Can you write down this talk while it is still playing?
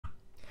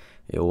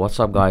Yo, what's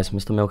up guys,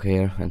 Mr. Milk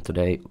here, and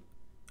today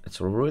it's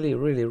a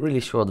really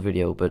short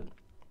video, but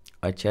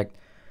I checked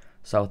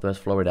Southwest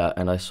Florida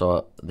and I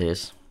saw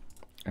this,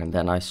 and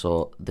then I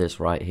saw this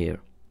right here.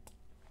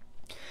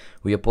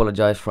 We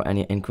apologize for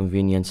any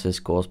inconveniences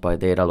caused by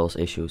data loss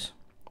issues.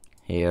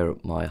 Here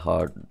my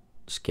heart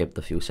skipped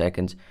a few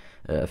seconds,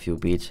 a few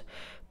beats,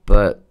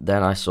 but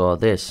then I saw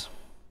this.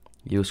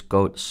 Use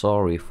code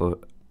SORRY for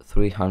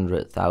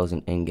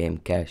 300,000 in-game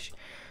cash.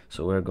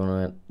 So we're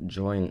gonna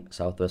join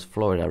Southwest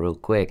Florida real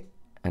quick,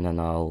 and then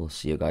I'll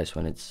see you guys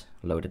when it's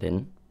loaded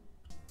in.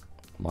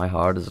 My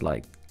heart is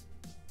like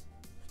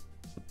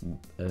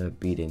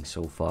beating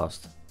so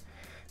fast,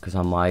 because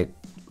I might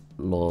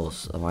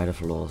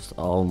have lost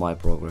all my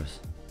progress.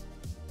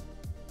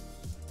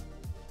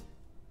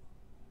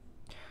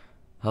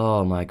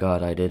 Oh my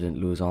god, I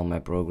didn't lose all my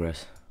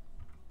progress.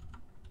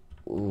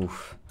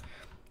 Oof.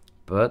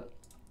 But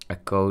a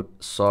code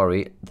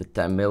SORRY, the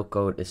 10 mil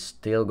code is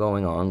still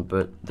going on,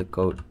 but the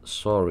code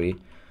SORRY,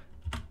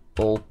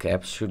 all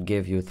caps, should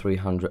give you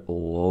 300.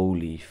 Oh,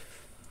 holy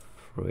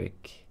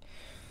frick.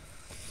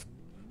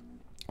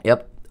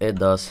 Yep, it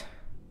does.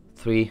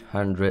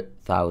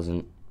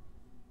 300,000.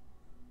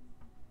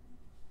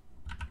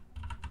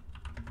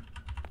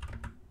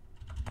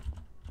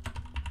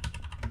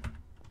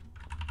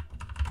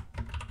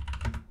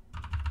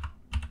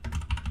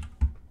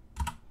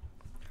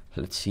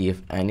 Let's see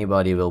if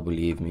anybody will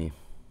believe me.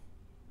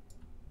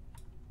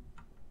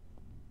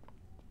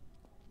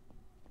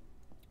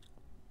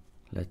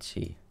 Let's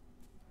see.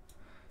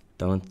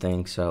 Don't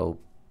think so.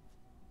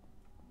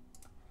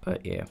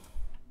 But yeah.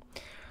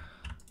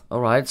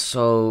 Alright,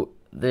 so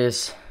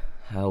this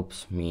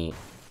helps me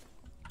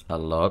a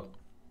lot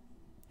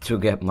to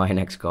get my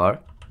next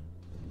car.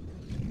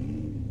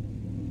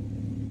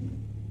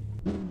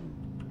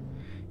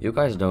 You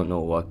guys don't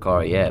know what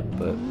car yet,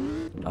 but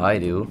I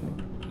do.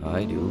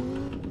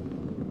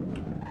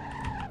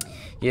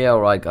 Yeah,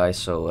 alright guys,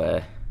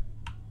 so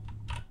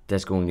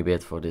that's going to be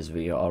it for this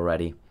video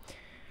already.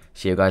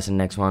 See you guys in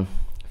the next one.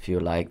 If you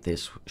like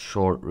this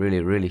short,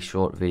 really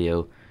short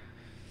video,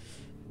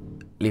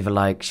 leave a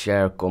like,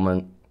 share,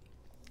 comment,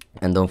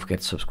 and don't forget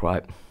to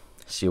subscribe.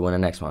 See you in the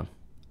next one.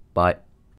 Bye.